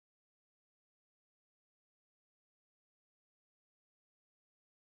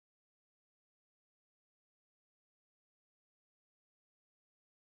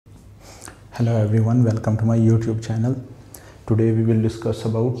Hello everyone, welcome to my YouTube channel. Today we will discuss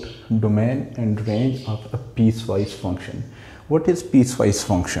about domain and range of a piecewise function. What is piecewise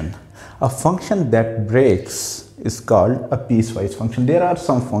function? A function that breaks is called a piecewise function. There are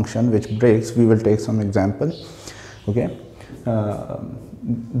some function which breaks. We will take some example. Okay,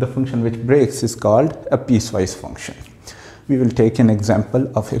 the function which breaks is called a piecewise function. We will take an example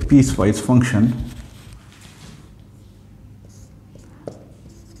of a piecewise function.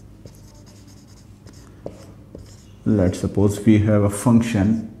 Let's suppose we have a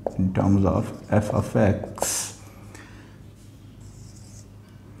function in terms of f of x.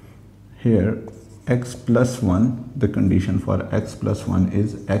 Here x plus 1, the condition for x plus 1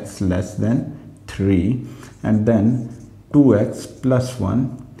 is x less than 3, and then 2x plus 1,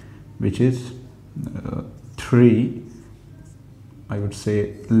 which is 3, I would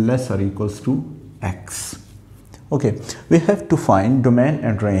say less or equals to x. Okay, we have to find domain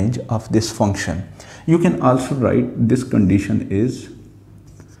and range of this function. You can also write this condition is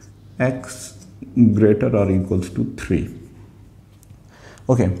x greater or equals to 3.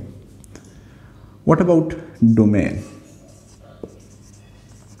 Okay, what about domain?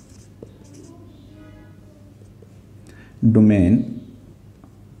 Domain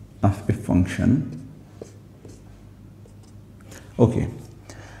of a function. Okay,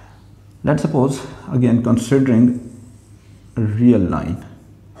 let's suppose again considering a real line.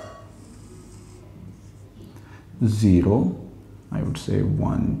 0, I would say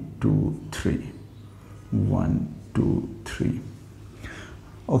 1, 2, 3, 1, 2, 3.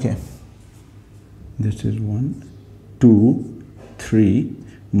 Okay, this is 1, 2, 3,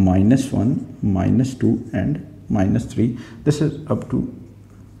 minus 1, minus 2, and minus 3. This is up to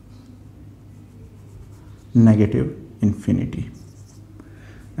negative infinity,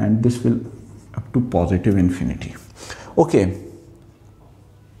 and this will up to positive infinity. Okay,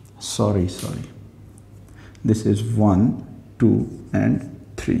 sorry. This is 1, 2, and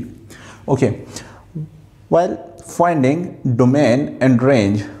 3. Okay, while finding domain and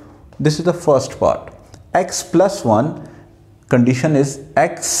range, this is the first part. X plus 1 condition is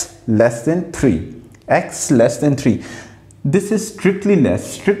x less than 3. X less than 3. This is strictly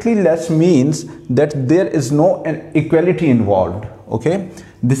less. Strictly less means that there is no equality involved. Okay,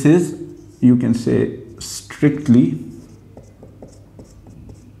 this is, you can say, strictly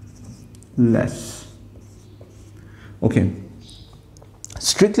less. Okay,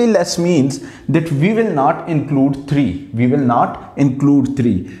 strictly less means that we will not include 3. We will not include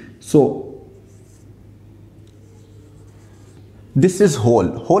 3. So this is whole.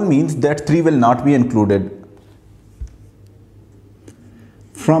 Whole means that 3 will not be included.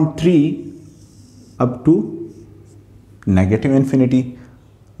 From 3 up to negative infinity.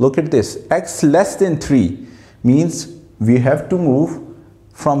 Look at this. X less than 3 means we have to move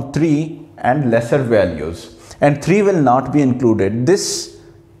from 3 and lesser values, and 3 will not be included. This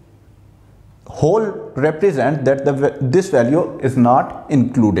whole represent that this value is not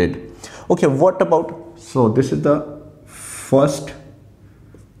included. Okay, what about, so this is the first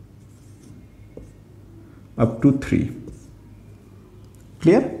up to 3.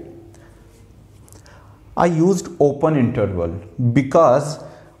 Clear? I used open interval because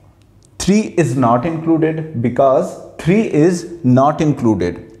 3 is not included,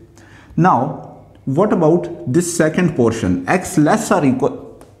 Now what about this second portion? X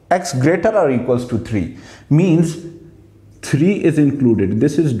greater or equals to 3 means 3 is included.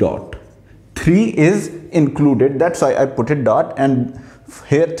 This is dot. 3 is included, that's why I put it dot, and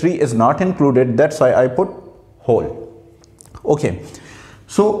here 3 is not included, that's why I put whole. Okay,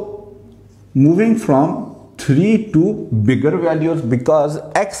 so moving from 3 to bigger values, because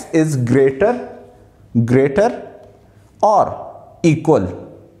x is greater or equal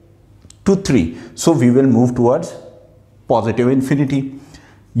to 3, so we will move towards positive infinity.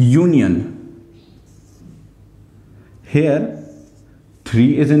 Union, here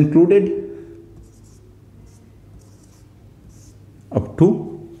 3 is included up to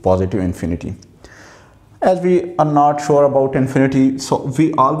positive infinity. As we are not sure about infinity, so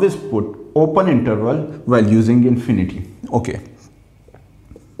we always put open interval while using infinity. Okay,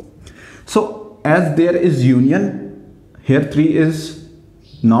 so as there is union, here 3 is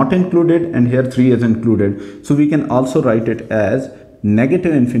not included and here 3 is included, so we can also write it as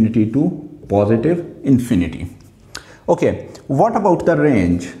negative infinity to positive infinity. Okay, what about the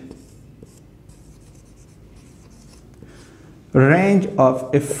range? Range of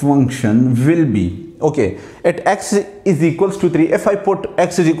a function will be, okay, at x is equals to 3, if I put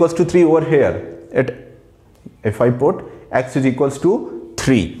x is equals to 3 over here, if I put x is equals to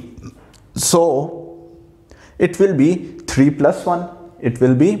 3, so it will be 3 plus 1, it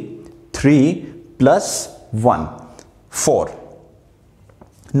will be 3 plus 1, 4.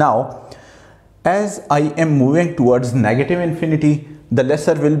 Now, as I am moving towards negative infinity, the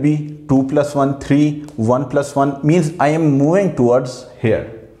lesser will be 2 plus 1, 3, 1 plus 1, means I am moving towards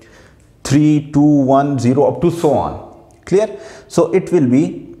here. 3, 2, 1, 0 up to so on. Clear? So it will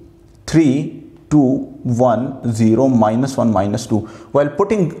be 3, 2, 1, 0, minus 1, minus 2. While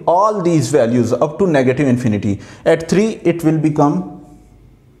putting all these values up to negative infinity, at 3 it will become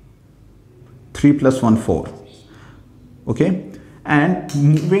 3 plus 1, 4. Okay? And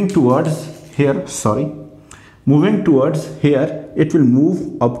moving towards here, moving towards here, it will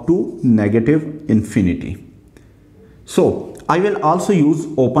move up to negative infinity. So I will also use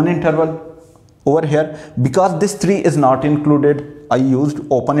open interval over here. Because this 3 is not included, I used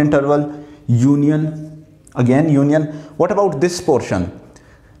open interval, union, again union. What about this portion?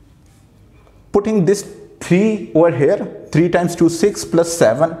 Putting this 3 over here, 3 times 2, 6 plus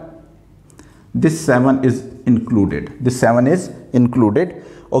 7. This 7 is included. This 7 is included.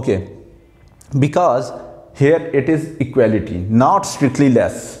 Okay. Because here it is equality, not strictly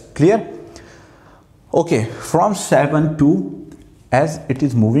less. Clear? Okay. From 7 to, as it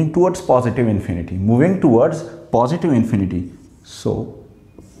is moving towards positive infinity, so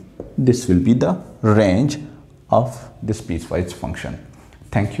this will be the range of this piecewise function.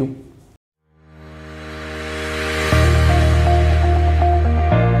 Thank you.